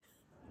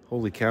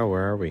Holy cow,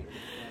 where are we?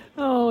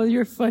 Oh,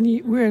 you're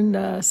funny. We're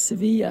in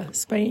Sevilla,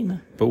 Spain.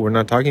 But we're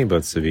not talking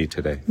about Seville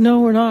today. No,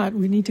 we're not.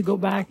 We need to go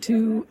back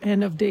to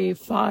end of day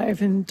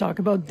 5 and talk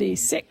about day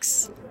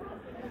 6,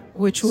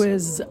 which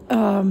was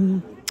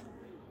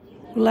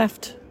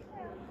left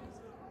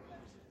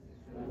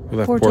We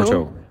left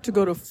Porto. to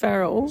go to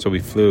Faro. So we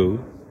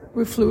flew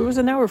We flew. It was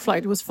an hour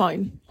flight. It was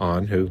fine.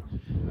 on who?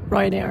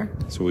 Ryanair.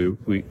 So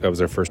we that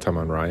was our first time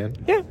on Ryan.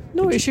 Yeah,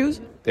 no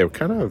issues. They were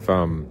kind of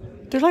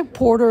They're like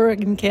Porter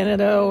in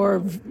Canada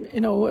or,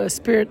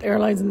 Spirit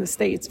Airlines in the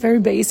States. Very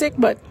basic,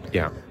 but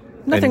yeah.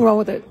 nothing wrong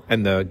with it.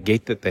 And the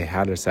gate that they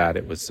had us at,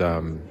 it was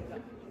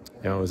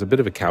it was a bit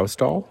of a cow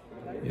stall.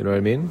 You know what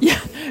I mean? Yeah,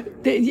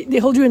 they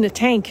hold you in a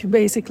tank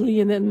basically,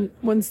 and then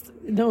once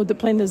the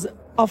plane has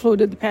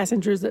offloaded the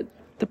passengers at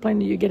the plane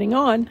that you're getting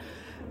on,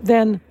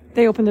 then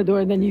they open the door,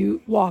 and then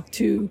you walk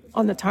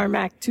on the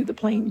tarmac to the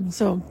plane.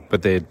 So,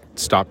 But they had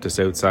stopped us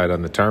outside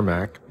on the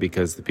tarmac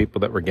because the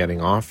people that were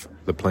getting off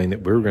the plane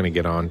that we were going to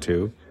get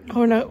onto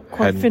not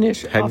quite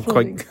finished hadn't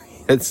offloading.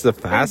 quite. It's the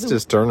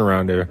fastest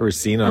turnaround I've ever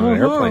seen on an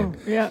airplane.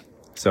 Yeah.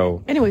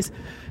 So Anyways,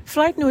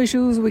 flight no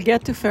issues. We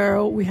get to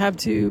Faro. We have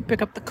to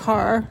pick up the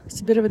car.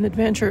 It's a bit of an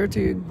adventure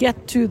to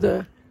get to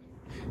the.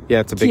 yeah,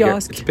 it's a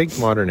Kiosk. it's a big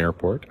modern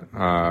airport.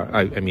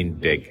 I mean,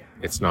 big.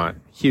 It's not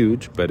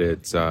huge, but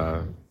it's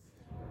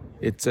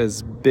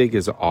as big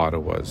as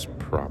Ottawa's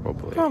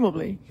probably.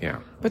 Probably. Yeah.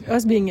 But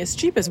us being as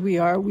cheap as we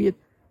are, we had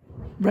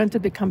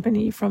rented the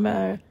company from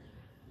a.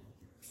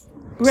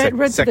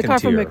 Rented the car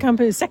from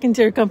a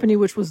second-tier company,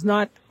 which was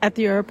not at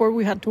the airport.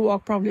 We had to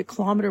walk probably a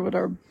kilometer with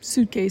our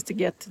suitcase to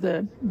get to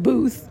the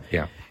booth.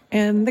 Yeah.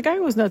 And the guy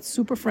was not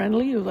super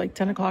friendly. It was like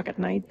 10 o'clock at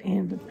night.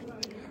 And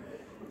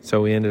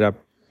So we ended up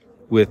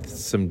with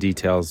some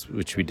details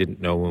which we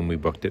didn't know when we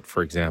booked it.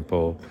 For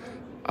example,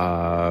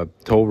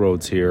 toll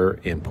roads here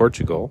in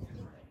Portugal,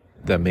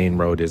 the main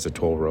road is a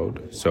toll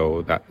road.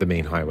 So the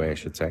main highway, I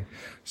should say.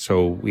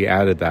 So we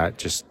added that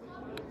just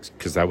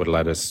because that would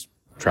let us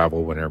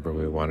travel whenever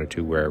we wanted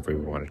to, wherever we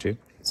wanted to.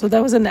 so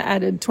that was an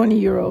added 20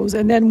 euros.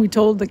 And then we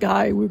told the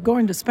guy we're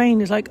going to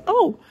Spain. He's like,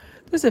 oh,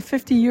 there's a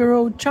 50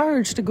 euro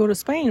charge to go to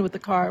Spain with the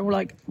car. We're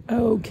like,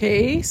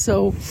 okay.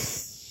 So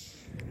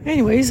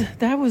anyways,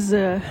 that was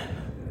a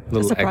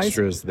Little surprise.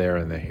 extras there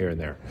and there, here and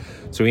there.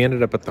 So we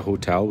ended up at the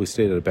hotel. We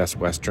stayed at a Best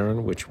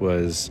Western, which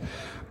was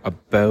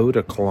about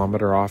a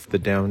kilometer off the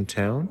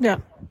downtown. Yeah.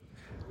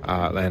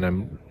 And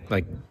I'm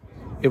like,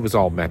 it was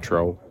all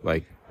metro,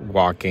 like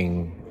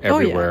walking Oh,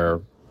 yeah.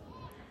 everywhere.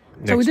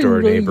 So we Next didn't door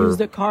really neighbor. use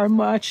the car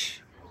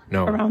much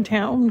No. around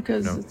town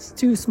because No. it's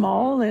too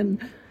small.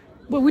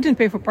 But we didn't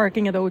pay for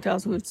parking at the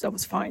hotels, so that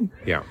was fine.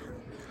 Yeah.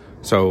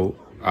 So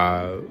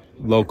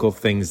local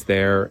things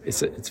there.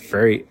 It's a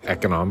very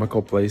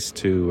economical place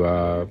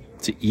to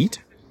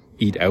eat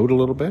out a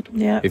little bit.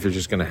 Yeah. If you're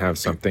just going to have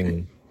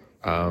something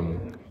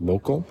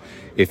local,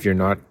 if you're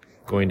not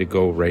going to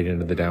go right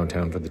into the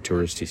downtown for the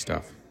touristy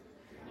stuff,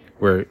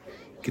 where you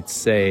could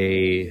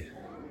say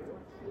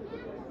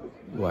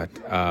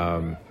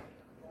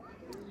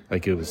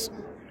like it was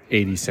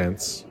 80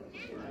 cents.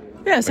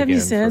 Yeah, 70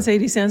 Again, cents, for-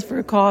 80 cents for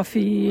a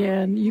coffee,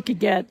 and you could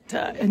get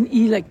an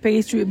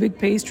pastry, a big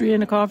pastry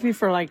and a coffee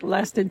for like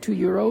less than 2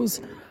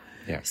 euros.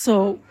 Yeah.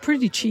 So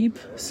pretty cheap.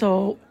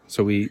 So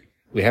So we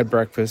had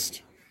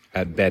breakfast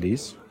at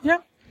Betty's. yeah,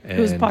 it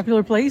was a And-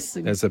 popular place.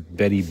 As a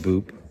Betty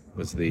Boop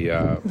was the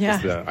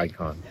was the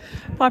icon.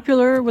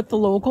 Popular with the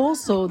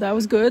locals, so that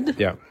was good.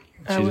 Yeah.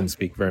 She would- didn't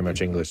speak very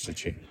much English, did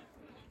she?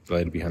 The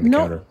lady behind the No.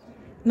 counter.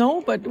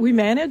 No, but we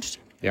managed.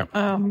 Yeah.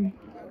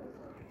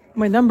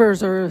 My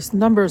numbers are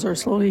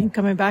slowly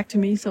coming back to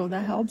me, so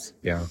that helps.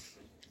 Yeah.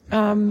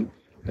 And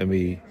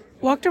we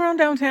Walked around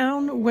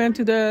downtown, went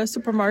to the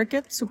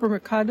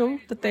supermercado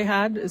that they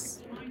had. Is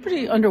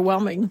pretty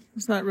underwhelming.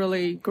 It's not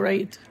really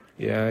great.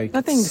 I could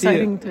Nothing see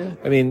exciting it. to-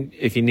 I mean,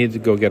 if you need to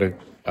go get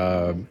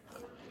a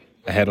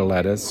head of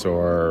lettuce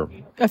or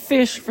A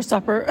fish for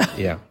supper.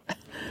 yeah,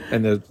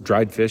 and the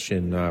dried fish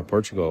in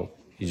Portugal,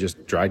 you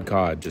just dried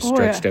cod, just Oh,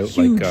 stretched yeah, out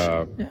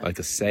huge. like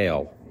a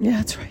sail. Yeah,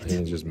 that's right. And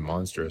it's just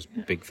monstrous,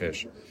 big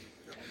fish.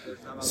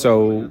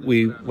 So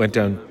we went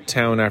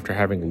downtown after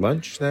having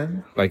lunch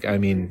then. Right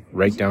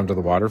down to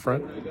the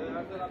waterfront.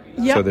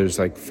 Yeah. So there's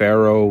like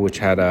Faro, which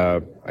had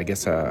a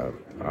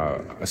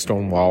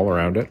stone wall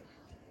around it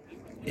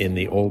in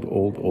the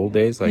old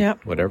days, like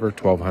Yep. whatever,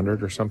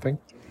 1200 or something.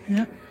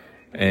 Yeah.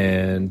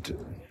 And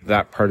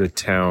that part of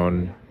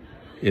town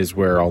is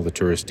where all the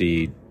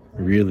touristy,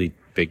 really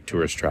big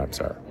tourist traps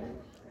are.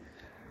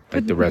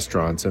 Like the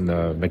restaurants and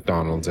the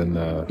McDonald's and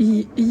the...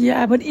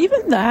 Yeah, but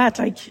even that,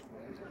 like,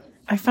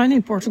 I find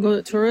in Portugal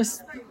the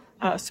tourist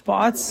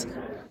spots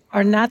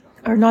are not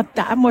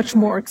that much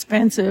more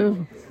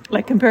expensive.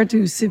 Like compared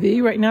to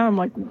Seville right now, I'm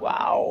like,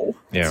 wow,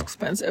 it's Yeah.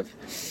 expensive.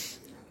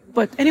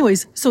 But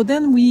anyways, so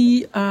then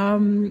we,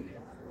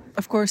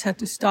 of course, had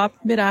to stop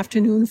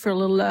mid-afternoon for a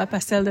little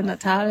pastel de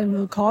natal and a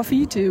little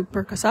coffee to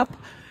perk us up.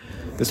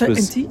 This So was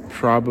empty?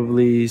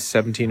 probably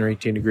 17 or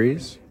 18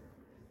 degrees.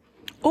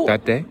 Oh,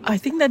 that day? I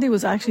think that day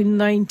was actually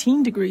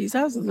 19 degrees.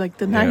 That was like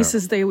the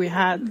nicest day we've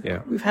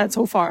had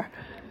so far.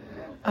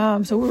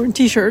 So we were in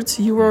t-shirts.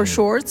 You wore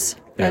shorts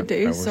that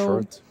day. I wore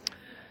shorts.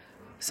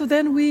 So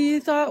then we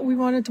thought we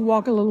wanted to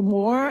walk a little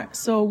more.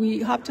 So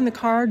we hopped in the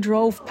car,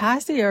 drove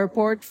past the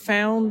airport,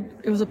 found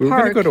it was a We were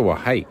park. going to go to a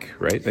hike,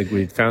 right? Like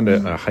we found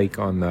a hike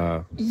on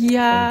on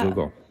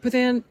Google. But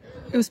then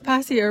it was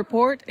past the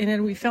airport, and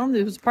then we found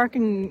it was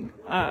parking.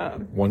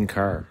 One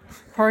car.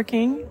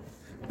 Parking.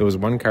 There was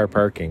one car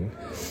parking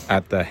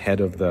at the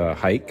head of the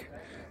hike,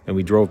 and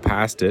we drove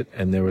past it,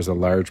 and there was a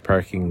large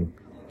parking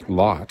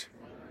lot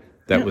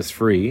that was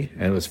free,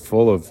 and it was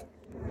full of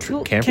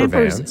camper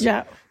vans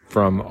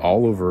from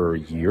all over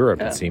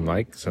Europe, it seemed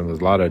like. So there was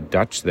a lot of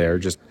Dutch there,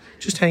 just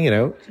hanging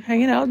out.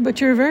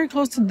 But you're very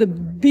close to the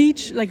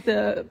beach, like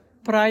the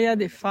Praia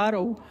de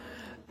Faro,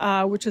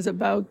 which is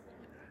about,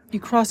 you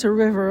cross a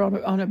river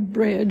on a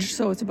bridge,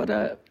 so it's about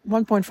a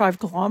 1.5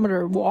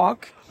 kilometer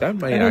walk. That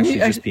might actually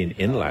just be an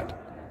inlet.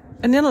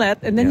 An inlet,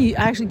 and then you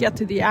actually get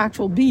to the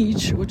actual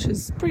beach, which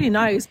is pretty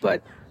nice,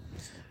 but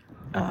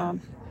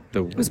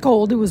it was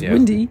cold, it was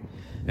windy.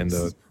 And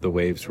the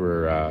waves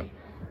were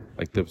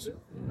like the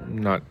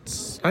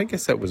not. I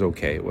guess that was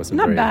okay. It wasn't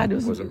not very, bad.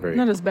 It wasn't very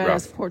not as bad rough.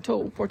 as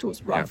Porto. Porto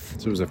was rough. Yeah.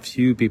 So there was a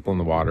few people in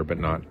the water, but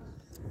not.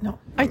 No,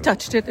 I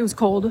touched it. It was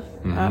cold.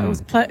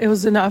 It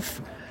was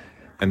enough.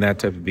 And that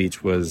type of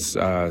beach was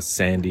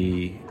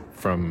sandy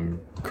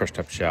from crushed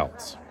up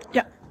shells.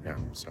 Yeah. Yeah.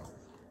 So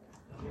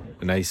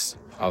a nice,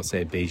 I'll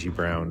say, beigey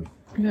brown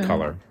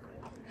color.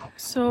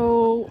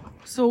 So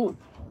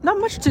not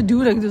much to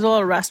do. Like there's a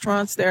lot of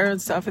restaurants there and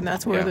stuff, and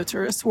that's where the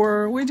tourists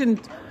were. We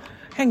didn't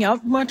hang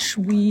out much.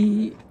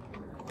 We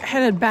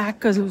headed back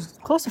because it was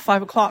close to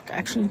 5 o'clock.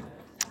 Actually,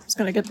 it was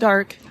gonna get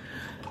dark,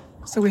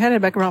 so we headed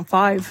back around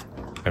 5.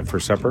 And for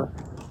supper,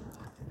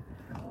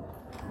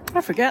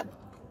 I forget.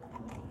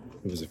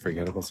 it was a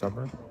forgettable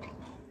supper.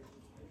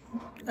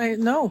 I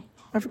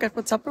forget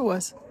what supper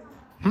was.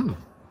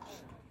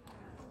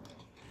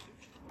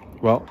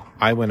 Well,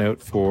 I went out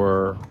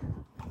for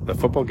the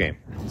football game.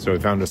 So we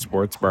found a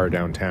sports bar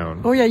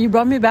downtown. Oh, yeah, you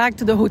brought me back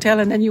to the hotel,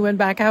 and then you went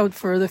back out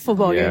for the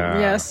football game.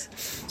 Yes.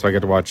 So I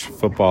got to watch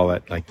football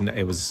at, like,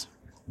 it was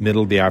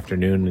middle of the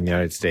afternoon in the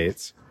United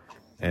States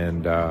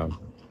and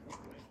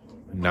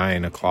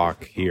 9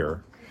 o'clock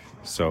here.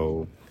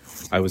 So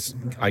I was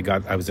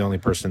the only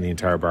person in the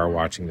entire bar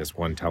watching this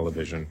one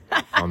television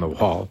on the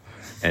wall,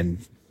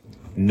 and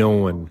no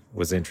one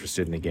was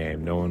interested in the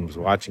game. No one was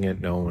watching it.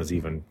 No one was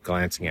even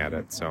glancing at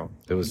it. So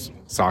there was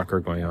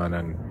soccer going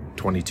on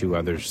 22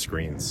 other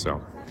screens.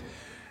 So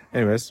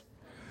anyways,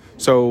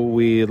 so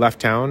we left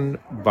town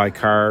by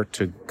car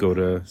to go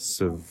to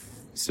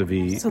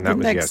Seville, and that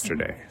was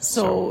yesterday.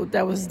 So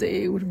that was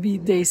would be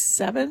day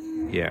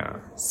 7? Yeah.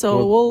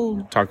 So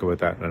we'll talk about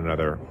that in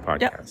another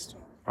podcast.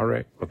 Yep. All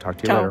right. We'll talk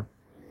to you later.